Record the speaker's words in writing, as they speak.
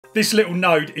This little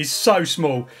node is so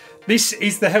small. This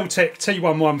is the Heltec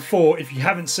T114. If you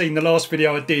haven't seen the last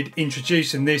video I did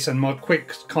introducing this and my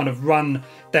quick kind of run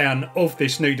down of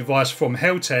this new device from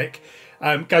Heltec,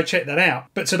 go check that out.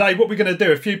 But today what we're going to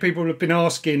do, a few people have been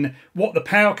asking what the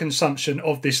power consumption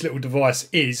of this little device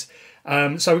is.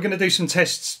 So we're going to do some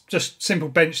tests, just simple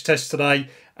bench tests today,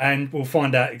 and we'll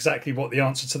find out exactly what the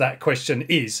answer to that question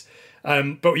is.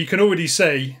 But you can already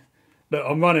see that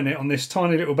I'm running it on this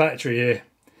tiny little battery here,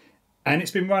 and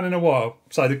it's been running a while,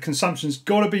 so the consumption's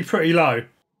got to be pretty low.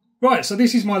 Right, so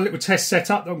this is my little test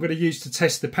setup that I'm going to use to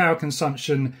test the power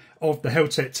consumption of the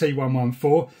Heltec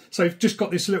T114. So I've just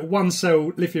got this little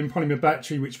one-cell lithium polymer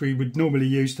battery, which we would normally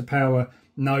use to power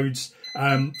nodes.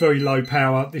 Very low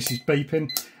power. This is beeping.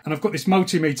 And I've got this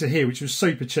multimeter here, which was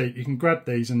super cheap. You can grab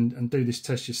these and do this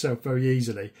test yourself very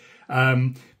easily.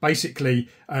 Basically,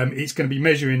 it's going to be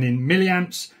measuring in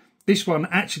milliamps. This one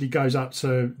actually goes up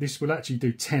to, this will actually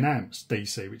do 10 amps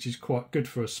DC, which is quite good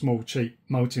for a small, cheap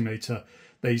multimeter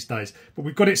these days. But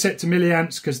we've got it set to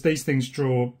milliamps because these things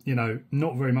draw, you know,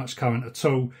 not very much current at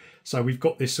all. So we've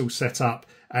got this all set up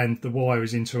and the wire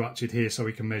is interrupted here so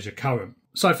we can measure current.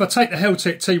 So if I take the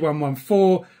Heltec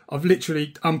T114, I've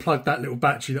literally unplugged that little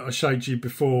battery that I showed you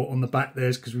before on the back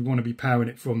there, because we want to be powering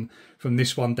it from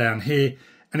this one down here.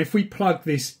 And if we plug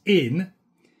this in,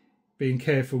 being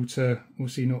careful to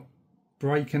obviously not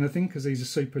break anything, because these are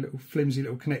super little flimsy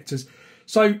little connectors.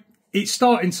 So it's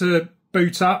starting to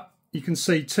boot up. You can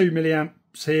see 2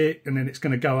 milliamps here, and then it's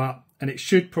going to go up, and it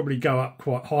should probably go up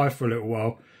quite high for a little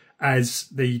while as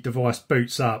the device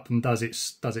boots up and does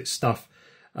its stuff.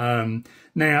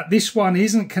 Now this one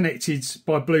isn't connected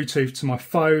by Bluetooth to my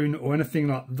phone or anything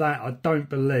like that, I don't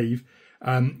believe.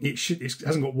 It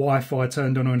hasn't got Wi-Fi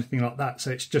turned on or anything like that,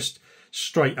 so it's just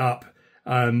straight up,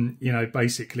 you know,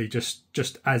 basically just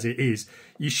as it is.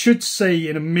 You should see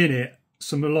in a minute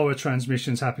some LoRa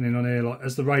transmissions happening on here, like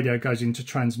as the radio goes into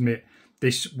transmit,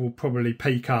 this will probably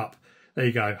peak up. There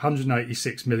you go,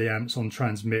 186 milliamps on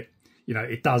transmit. You know,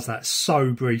 it does that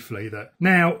so briefly that.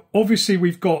 Now, obviously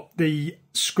we've got the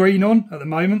screen on at the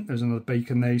moment. There's another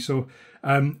beacon there, so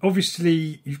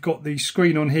obviously you've got the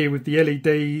screen on here with the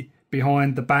LED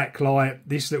behind the backlight,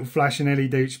 this little flashing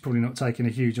LED, which is probably not taking a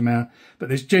huge amount, but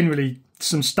there's generally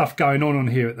some stuff going on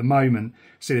here at the moment.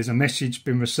 See, there's a message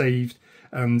been received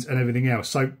and everything else.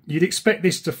 So you'd expect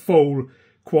this to fall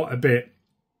quite a bit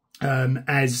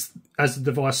as the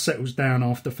device settles down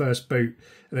after first boot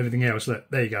and everything else. Look,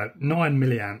 there you go, 9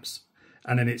 milliamps,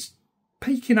 and then it's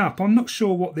peaking up. I'm not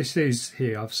sure what this is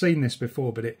here. I've seen this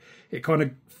before, but it kind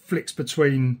of flicks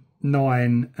between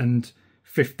 9 and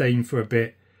 15 for a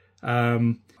bit.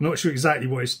 I'm not sure exactly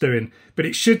what it's doing, but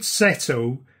it should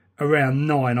settle around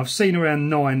 9. I've seen around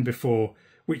 9 before,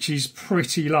 which is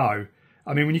pretty low.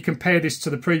 I mean, when you compare this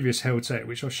to the previous Heltec,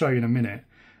 which I'll show you in a minute,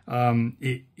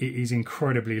 it is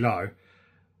incredibly low,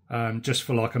 just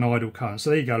for like an idle current. So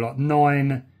there you go, like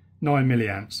 9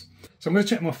 milliamps. So I'm going to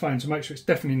check my phone to make sure it's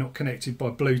definitely not connected by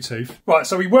Bluetooth. Right,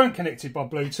 so we weren't connected by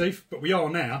Bluetooth, but we are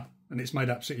now, and it's made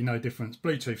absolutely no difference.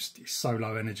 Bluetooth is so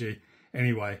low energy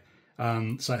anyway,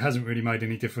 so it hasn't really made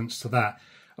any difference to that.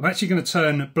 I'm actually going to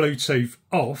turn Bluetooth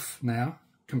off now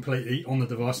completely on the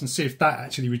device and see if that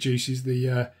actually reduces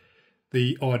the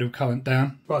idle current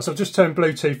down. Right, so I've just turned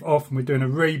Bluetooth off and we're doing a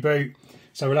reboot,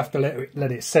 so we'll have to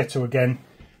let it settle again.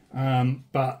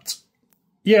 But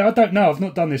yeah, I don't know, I've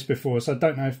not done this before, so I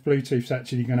don't know if Bluetooth's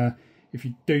actually gonna, if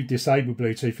you do disable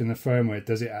Bluetooth in the firmware,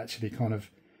 does it actually kind of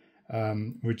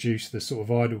reduce the sort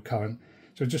of idle current?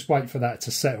 So just wait for that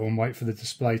to settle and wait for the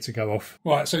display to go off.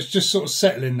 Right, so it's just sort of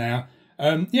settling now.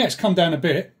 Yeah, it's come down a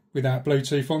bit without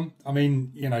Bluetooth on. I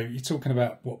mean, you know, you're talking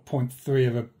about what, 0.3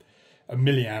 of a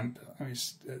milliamp. I mean,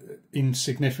 it's an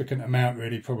insignificant amount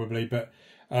really, probably, but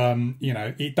you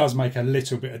know, it does make a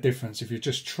little bit of difference if you're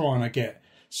just trying to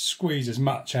squeeze as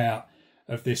much out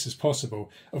of this as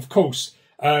possible. Of course,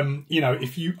 you know,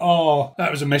 if you are, that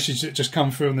was a message that just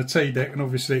come through on the T-Deck, and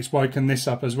obviously it's woken this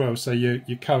up as well, so your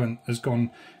current has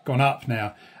gone up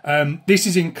now. This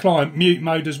is in client mute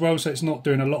mode as well, so it's not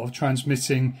doing a lot of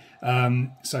transmitting,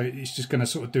 so it's just going to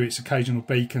sort of do its occasional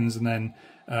beacons, and then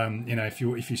you know, if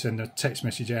you send a text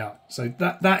message out. So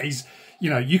that is, you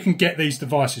know, you can get these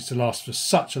devices to last for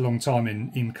such a long time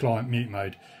in client mute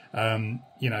mode.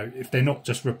 You know, if they're not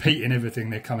just repeating everything,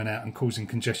 they're coming out and causing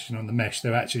congestion on the mesh.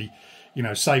 They're actually, you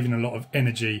know, saving a lot of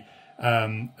energy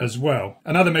as well.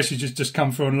 Another message has just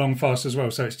come through on long fast as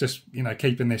well, so it's just, you know,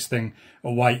 keeping this thing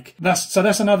awake. That's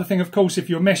another thing, of course. If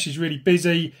your mesh is really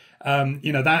busy,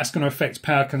 you know, that's going to affect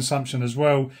power consumption as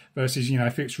well, versus, you know,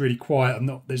 if it's really quiet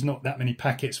and there's not that many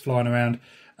packets flying around,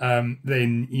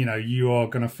 then you know you are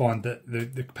going to find that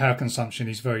the power consumption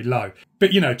is very low.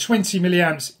 But you know, 20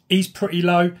 milliamps is pretty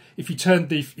low. If you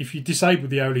disable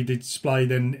the OLED display,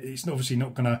 then it's obviously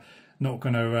not going to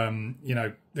you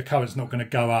know, the current's not going to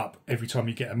go up every time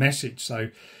you get a message. So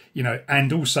you know,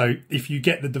 and also if you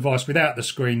get the device without the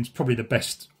screen, it's probably the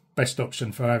best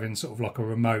option for having sort of like a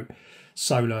remote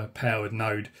solar powered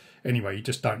node. Anyway, you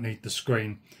just don't need the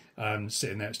screen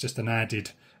sitting there. It's just an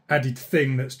added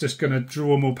thing that's just going to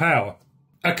draw more power.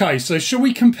 Okay, so shall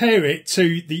we compare it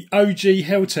to the OG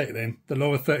Heltec then, the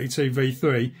LoRa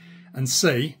 32V3, and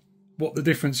see what the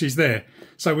difference is there?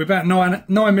 So we're about 9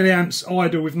 milliamps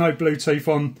idle with no Bluetooth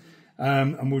on,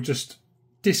 and we'll just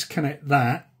disconnect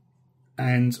that.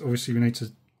 And obviously we need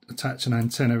to attach an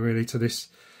antenna really to this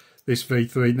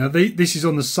V3. Now this is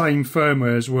on the same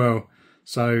firmware as well,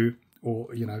 so,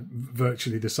 or you know,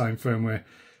 virtually the same firmware,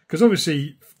 because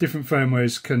obviously different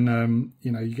firmwares can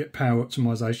you know, you get power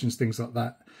optimizations, things like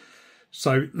that.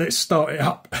 So let's start it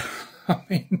up. I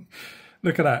mean,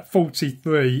 look at that,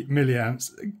 43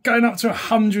 milliamps going up to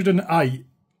 108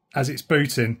 as it's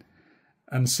booting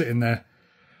and sitting there.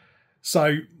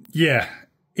 So yeah,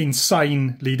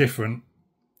 insanely different.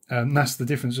 That's the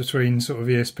difference between sort of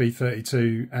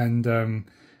ESP32 and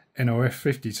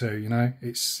NRF52. You know,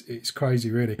 it's crazy,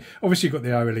 really. Obviously, you've got the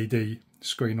OLED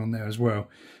screen on there as well,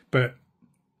 but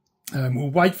we'll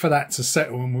wait for that to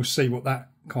settle, and we'll see what that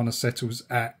kind of settles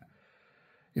at.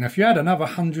 You know, if you add another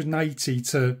 180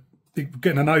 to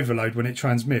getting an overload when it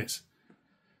transmits,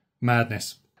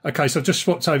 madness. Okay, so I've just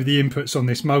swapped over the inputs on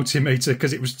this multimeter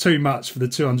because it was too much for the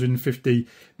 250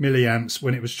 milliamps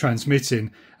when it was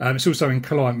transmitting. It's also in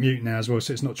client mute now as well,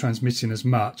 so it's not transmitting as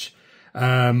much. The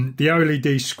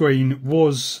OLED screen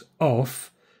was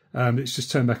off. It's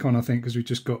just turned back on, I think, because we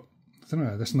just got, I don't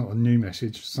know, that's not a new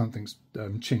message. Something's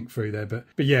chinked through there. But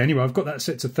yeah, anyway, I've got that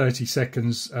set to 30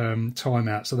 seconds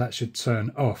timeout, so that should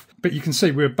turn off. But you can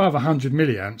see we're above 100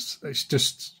 milliamps. It's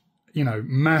just, you know,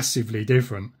 massively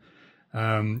different.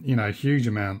 You know, huge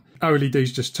amount.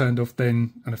 OLED's just turned off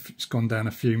then, and it's gone down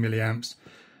a few milliamps.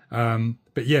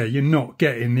 But yeah, you're not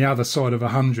getting the other side of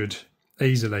 100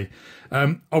 easily.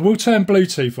 I will turn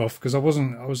Bluetooth off because I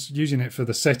was using it for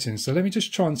the settings. So let me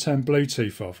just try and turn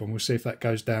Bluetooth off, and we'll see if that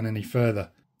goes down any further.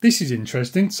 This is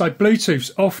interesting. So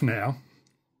Bluetooth's off now,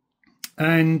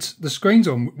 and the screen's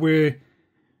on.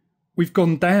 We've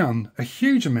gone down a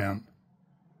huge amount.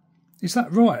 Is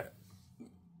that right?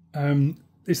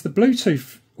 Is the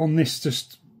Bluetooth on this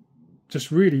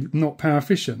just really not power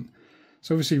efficient?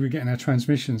 So obviously we're getting our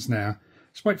transmissions now.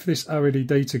 Let's wait for this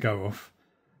OLED to go off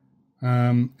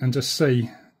and just see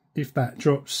if that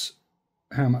drops,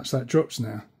 how much that drops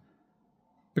now.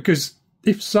 Because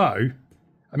if so,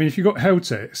 I mean, if you've got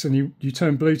Heltecs and you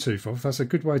turn Bluetooth off, that's a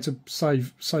good way to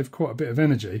save quite a bit of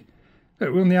energy.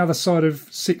 Look, we're on the other side of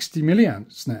 60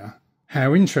 milliamps now.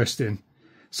 How interesting.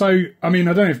 So, I mean,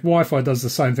 I don't know if Wi-Fi does the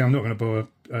same thing. I'm not going to bother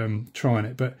trying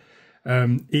it, but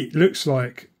it looks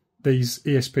like these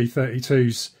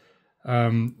ESP32s,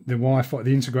 the Wi-Fi,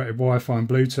 the integrated Wi-Fi and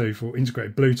Bluetooth, or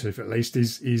integrated Bluetooth at least,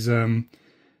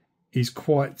 is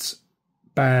quite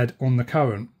bad on the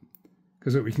current,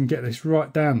 because we can get this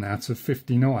right down now to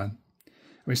 59. I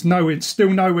mean, it's still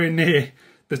nowhere near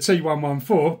the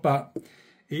T114, but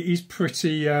it is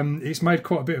pretty. It's made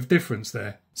quite a bit of difference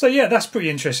there. So yeah, that's pretty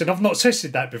interesting. I've not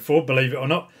tested that before, believe it or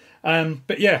not.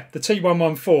 But yeah, the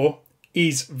T114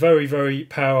 is very, very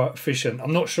power efficient.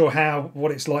 I'm not sure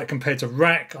what it's like compared to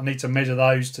rack. I need to measure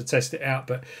those to test it out,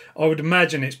 but I would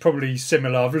imagine it's probably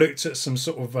similar. I've looked at some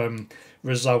sort of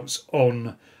results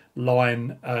online,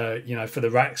 you know, for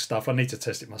the rack stuff. I need to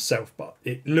test it myself, but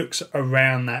it looks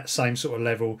around that same sort of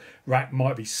level. Rack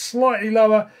might be slightly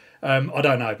lower. I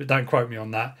don't know, but don't quote me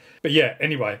on that. But yeah,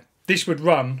 anyway, this would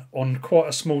run on quite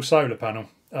a small solar panel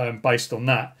based on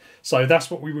that. So that's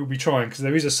what we will be trying, because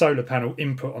there is a solar panel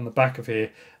input on the back of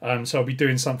here. So I'll be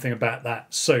doing something about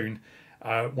that soon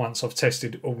once I've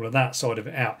tested all of that side of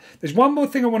it out. There's one more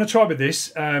thing I want to try with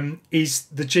this, is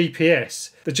the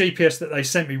GPS. The GPS that they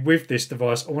sent me with this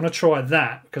device, I want to try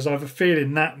that, because I have a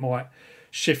feeling that might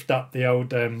shift up the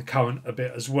old current a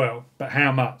bit as well. But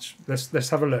how much? Let's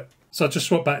have a look. So I just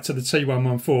swapped back to the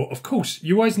T114. Of course,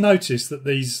 you always notice that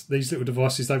these little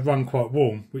devices, they run quite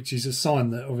warm, which is a sign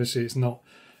that obviously it's not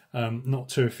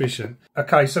too efficient.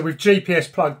 Okay, so with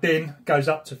GPS plugged in, goes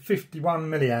up to 51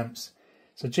 milliamps.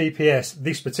 So GPS,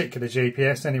 this particular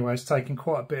GPS anyway, is taking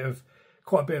quite a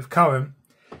bit of current.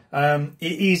 It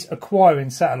is acquiring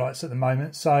satellites at the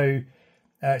moment, so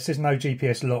it says no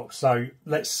GPS lock. So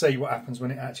let's see what happens when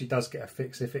it actually does get a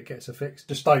fix, if it gets a fix.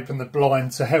 Just open the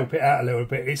blind to help it out a little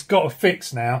bit. It's got a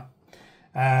fix now.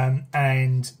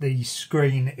 and the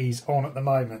screen is on at the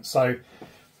moment. So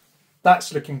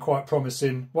that's looking quite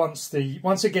promising once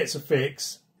it gets a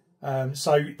fix.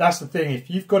 So that's the thing, if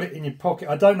you've got it in your pocket,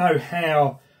 I don't know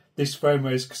how this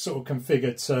firmware is sort of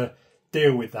configured to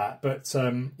deal with that, but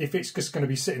if it's just going to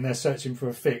be sitting there searching for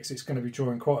a fix, it's going to be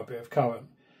drawing quite a bit of current.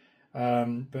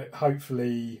 But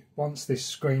hopefully once this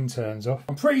screen turns off,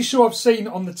 I'm pretty sure I've seen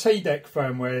on the T-Deck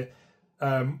firmware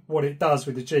what it does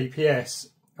with the GPS.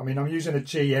 I mean, I'm using a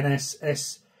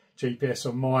GNSS GPS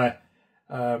on my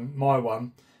my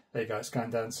one. There you go, it's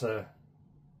going down to,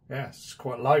 yeah, it's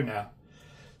quite low now.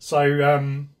 So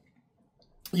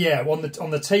yeah, on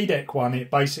the T-Deck one,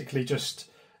 it basically just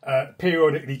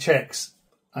periodically checks,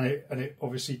 and it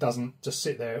obviously doesn't just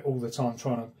sit there all the time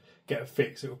trying to get a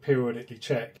fix. It will periodically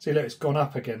check. See, look, it's gone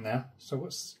up again now. So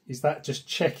is that just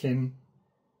checking?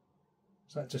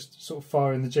 Is that just sort of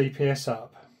firing the GPS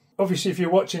up? Obviously, if you're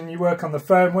watching, you work on the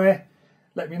firmware,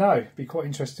 let me know. It'd be quite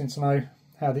interesting to know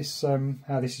how this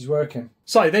is working.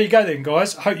 So there you go then,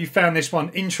 guys. I hope you found this one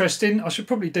interesting. I should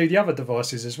probably do the other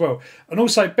devices as well. And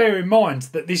also bear in mind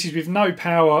that this is with no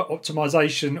power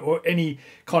optimization or any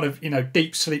kind of, you know,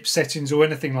 deep sleep settings or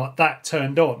anything like that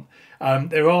turned on.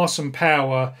 There are some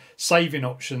power saving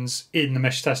options in the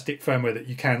Meshtastic firmware that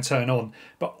you can turn on,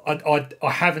 but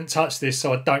I haven't touched this,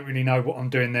 so I don't really know what I'm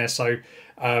doing there. So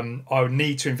I would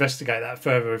need to investigate that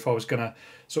further if I was going to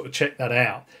sort of check that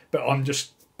out. But I'm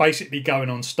just basically going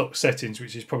on stock settings,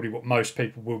 which is probably what most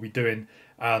people will be doing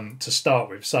to start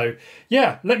with. So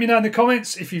yeah, let me know in the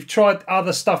comments if you've tried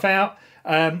other stuff out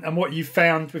and what you've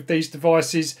found with these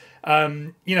devices.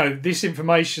 You know, this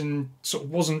information sort of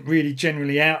wasn't really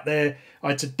generally out there. I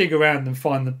had to dig around and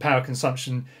find the power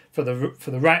consumption for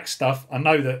the rack stuff. I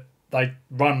know that they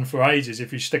run for ages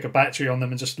if you stick a battery on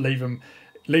them and just leave them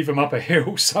up a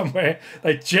hill somewhere.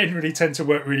 They generally tend to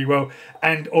work really well.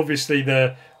 And obviously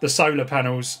the solar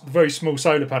panels, the very small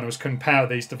solar panels, can power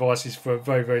these devices for a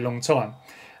very, very long time.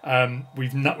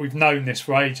 We've known this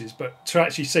for ages, but to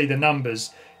actually see the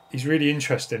numbers is really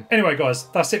interesting. Anyway, guys,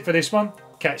 that's it for this one.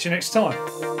 Catch you next time.